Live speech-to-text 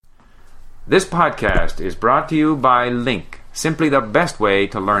This podcast is brought to you by Link, simply the best way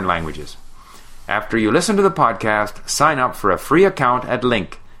to learn languages. After you listen to the podcast, sign up for a free account at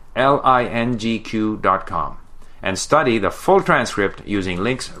Link, lingq.com, and study the full transcript using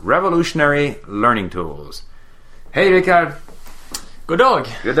Link's revolutionary learning tools. Hej Rickard! God dag!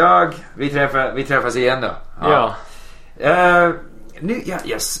 God dag! Vi träffas igen då. Ja.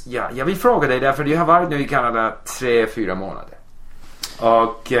 Jag vill fråga dig därför du har varit nu i Kanada 3-4 månader.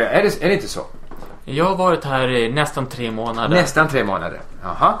 Och är det inte så? Jag har varit här i nästan 3 månader. Nästan 3 månader,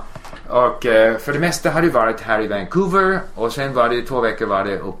 jaha. Och för det mesta har du varit här i Vancouver och sen var det 2 veckor var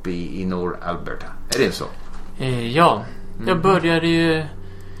det uppe i norr Alberta. Är det så? Ja, jag började ju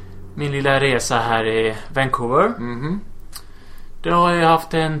min lilla resa här i Vancouver. Då har jag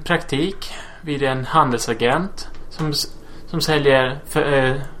haft en praktik vid en handelsagent som säljer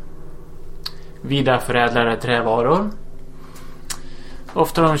vidareförädlade trävaror.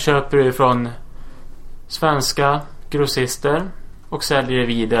 Ofta de köper från svenska grossister och säljer det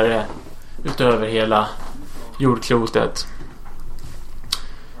vidare utöver hela jordklotet.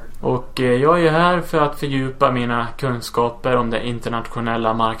 Och jag är här för att fördjupa mina kunskaper om den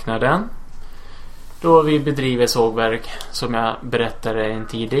internationella marknaden, då vi bedriver sågverk som jag berättade i en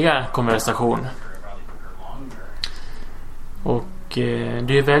tidigare konversation. Och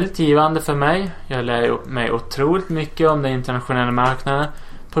det är väldigt givande för mig. Jag lär mig otroligt mycket om den internationella marknaden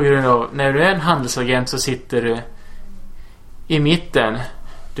på grund av när du är en handelsagent så sitter du i mitten.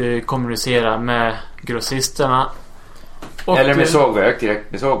 Du kommunicerar med grossisterna. Och eller med sågverk,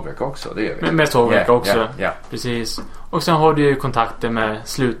 direkt med sågverk också. Det gör vi. Med sågverk också, yeah. Precis. Och sen har du ju kontakter med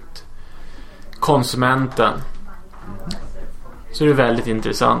slutkonsumenten. Så det är väldigt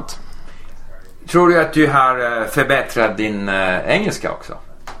intressant. Tror du att du har förbättrat din engelska också?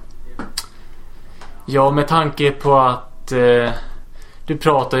 Ja, med tanke på att du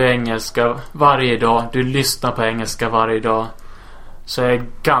pratar ju engelska varje dag. Du lyssnar på engelska varje dag. Så jag är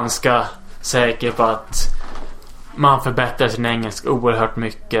ganska säker på att man förbättrar sin engelska oerhört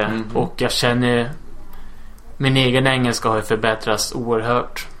mycket. Och jag känner min egen engelska har förbättrats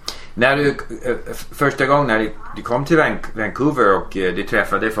oerhört. När du första gången när du kom till Vancouver och du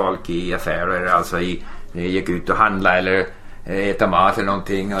träffade folk i affärer, alltså gick ut och handla eller äta mat eller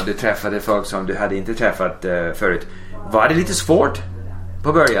någonting, och du träffade folk som du hade inte träffat förut, var det lite svårt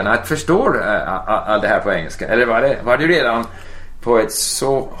på början att förstå allt det här på engelska, eller var det redan på ett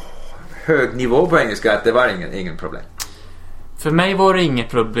så hög nivå på engelska att det var ingen problem? För mig var det inget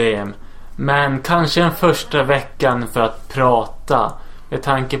problem, men kanske den första veckan för att prata, med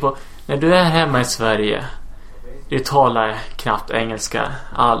tanke på när du är hemma i Sverige, du talar knappt engelska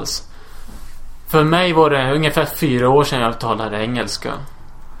alls. För mig var det ungefär 4 år sedan jag talade engelska.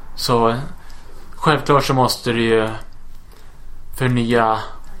 Så självklart så måste du ju förnya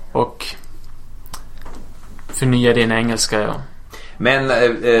din engelska, ja. Men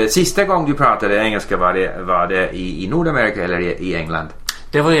sista gången du pratade engelska var det i Nordamerika eller i England?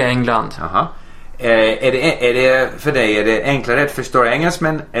 Det var i England. Jaha. Är det för dig, är det enklare att förstå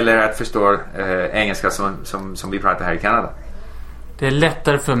engelsmän eller att förstå engelska som vi pratar här i Kanada? Det är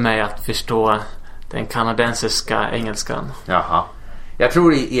lättare för mig att förstå den kanadensiska engelskan. Jaha. Jag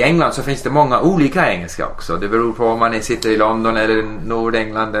tror i England så finns det många olika engelska också. Det beror på om man sitter i London eller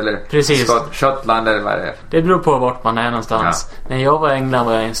Nordengland eller Skottland eller vad det är. Det beror på vart man är någonstans. Ja. När jag var i England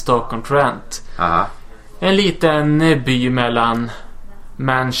var jag i Stoke-on-Trent. Aha. En liten by mellan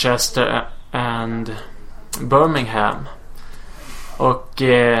Manchester and Birmingham. Och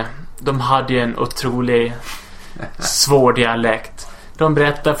de hade ju en otrolig svår dialekt. De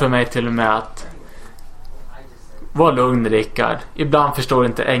berättade för mig till och med att var lugn, Rickard. Ibland förstår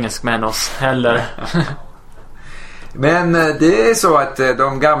inte engelsmän oss heller. Men det är så att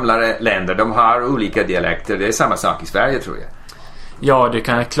de gamla länder, de har olika dialekter. Det är samma sak i Sverige, tror jag. Ja, du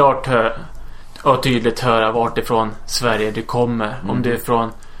kan klart och tydligt höra vart ifrån Sverige du kommer. Om du är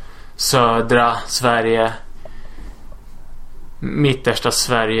från södra Sverige, mittersta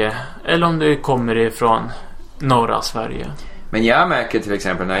Sverige, eller om du kommer ifrån norra Sverige. Men jag märker till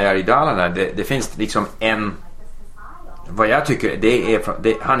exempel när jag är i Dalarna, det finns liksom en, vad jag tycker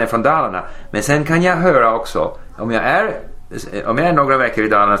han är från Dalarna, men sen kan jag höra också om jag är några veckor i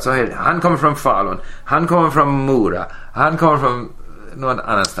Dalarna så han kommer från Falun, han kommer från Mora, han kommer från någon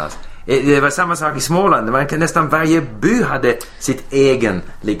annanstans. Det var samma sak i Småland. Nästan varje by hade sitt egen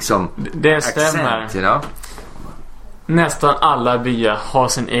liksom det stämmer. Accent, you know? Nästan alla byar har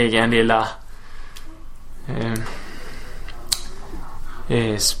sin egen lilla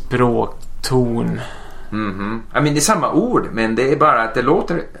språkton. I mean, det är samma ord, men det är bara att det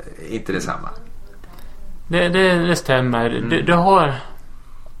låter inte detsamma. Det stämmer. Du har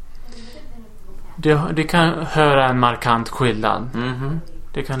Du kan höra en markant skillnad.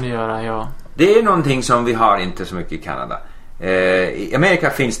 Det kan du göra, ja. Det är någonting som vi har inte så mycket i Kanada. I Amerika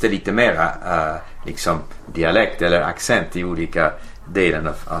finns det lite mera liksom dialekt eller accent i olika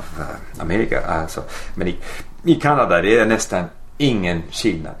delar av Amerika. Alltså. Men i Kanada det är nästan ingen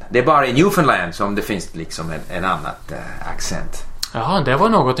skillnad. Det är bara i Newfoundland som det finns liksom en annat accent. Jaha, det var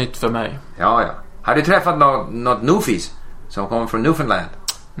något nytt för mig. Ja. Har du träffat något Newfies som kommer från Newfoundland?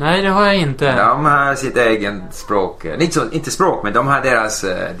 Nej, det har jag inte. De har sitt egen språk. Inte språk, men de har deras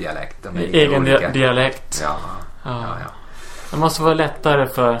dialekt. De egen dialekt. Ja. Det måste vara lättare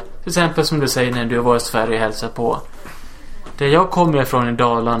för, till exempel som du säger när du var i Sverige och hälsade på. Där jag kommer ifrån i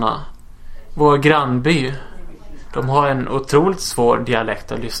Dalarna, vår grannby, de har en otroligt svår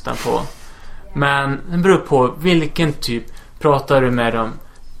dialekt att lyssna på. Men det beror på vilken typ. Pratar du med de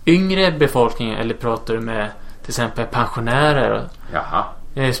yngre befolkningen eller pratar du med till exempel pensionärer? Jaha.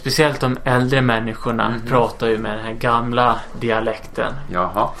 Speciellt de äldre människorna pratar ju med den här gamla dialekten.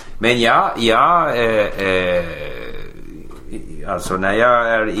 Jaha. Men alltså när jag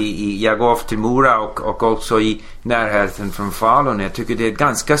är jag går till Mora och också i närheten från Falun. Jag tycker det är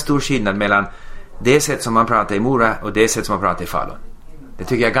ganska stor skillnad mellan det sätt som man pratar i Mora och det sätt som man pratar i Falun. Det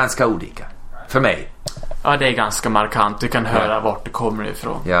tycker jag är ganska olika. För mig. Ja, det är ganska markant. Du kan höra vart det kommer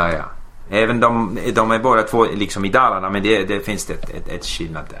ifrån. Ja. Även de är båda två liksom i Dalarna, men det finns ett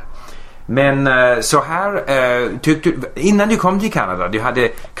skillnad där. Men så här, innan du kom till Kanada, du hade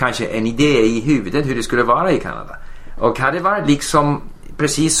kanske en idé i huvudet hur det skulle vara i Kanada. Och hade det varit liksom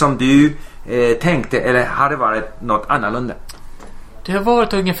precis som du tänkte, eller hade det varit något annorlunda? Det har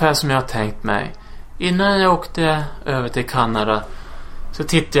varit ungefär som jag har tänkt mig. Innan jag åkte över till Kanada så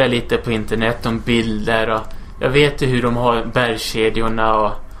tittade jag lite på internet om bilder och jag vet ju hur de har bergskedjorna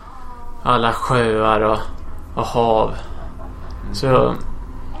och alla sjöar och hav. Så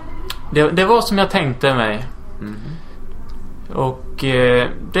det var som jag tänkte mig. Och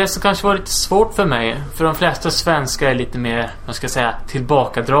det som kanske var lite svårt för mig, för de flesta svenskar är lite mer, man ska säga,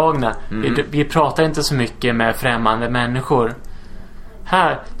 tillbakadragna. Vi pratar inte så mycket med främmande människor.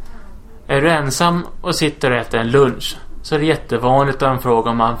 Här är du ensam och sitter och äter en lunch, så är det jättevanligt att de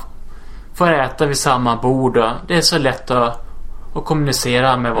frågar om man får äta vid samma bord. Det är så lätt att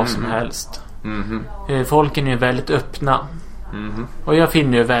kommunicera med vad som helst. Folken är ju väldigt öppna. Och jag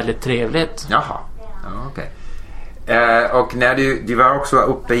finner det väldigt trevligt. Jaha, okej. Och när du var också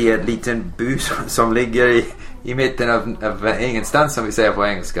uppe i en liten by som ligger i mitten av ingenstans, som vi säger på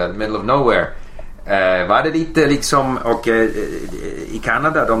engelska, middle of nowhere. Var det lite liksom, och i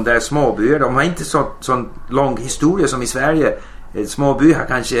Kanada, de där småbyar, de har inte så lång historia som i Sverige. Småby har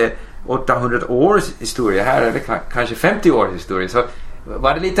kanske 800 års historia. Här är det kanske 50 års historia. Så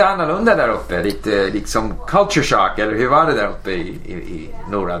var det lite annorlunda där uppe? Lite liksom culture shock, eller hur var det där uppe i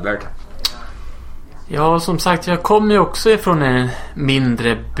norra Alberta? Ja, som sagt, jag kommer ju också ifrån en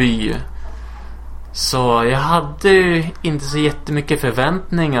mindre by. Så jag hade ju inte så jättemycket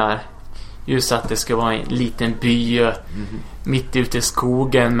förväntningar. Just att det ska vara en liten by mitt ute i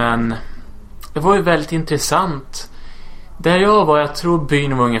skogen. Men det var ju väldigt intressant. Där jag var, jag tror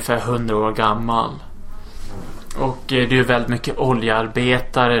byn var ungefär 100 år gammal. Och det är ju väldigt mycket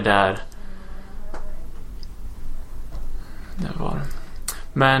oljearbetare där. Det var det.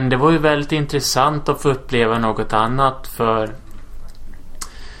 Men det var ju väldigt intressant att få uppleva något annat, för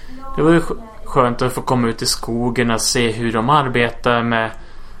det var ju skönt att få komma ut i skogen och se hur de arbetar med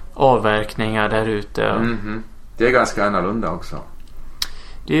avverkningar där ute. Det är ganska annorlunda också.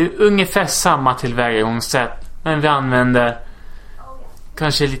 Det är ju ungefär samma tillvägagångssätt, men vi använder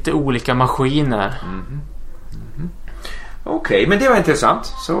kanske lite olika maskiner. Okej, men det var intressant.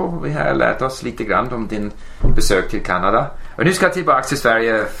 Så vi har lärt oss lite grann om din besök till Kanada. Och nu ska jag tillbaka till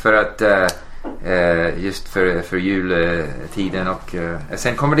Sverige för att just för jultiden, och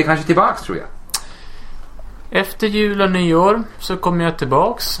sen kommer det kanske tillbaks, tror jag. Efter jul och nyår så kommer jag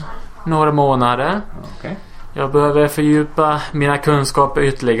tillbaks några månader. Okay. Jag behöver fördjupa mina kunskaper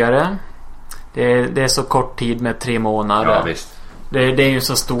ytterligare. Det är så kort tid med 3 månader. Ja, visst. Det är ju en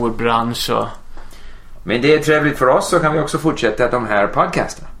så stor bransch. Men det är trevligt för oss, så kan vi också fortsätta de här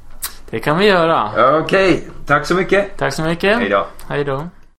podcasterna. Det kan vi göra. Okej, tack så mycket. Tack så mycket. Hej då. Hej då.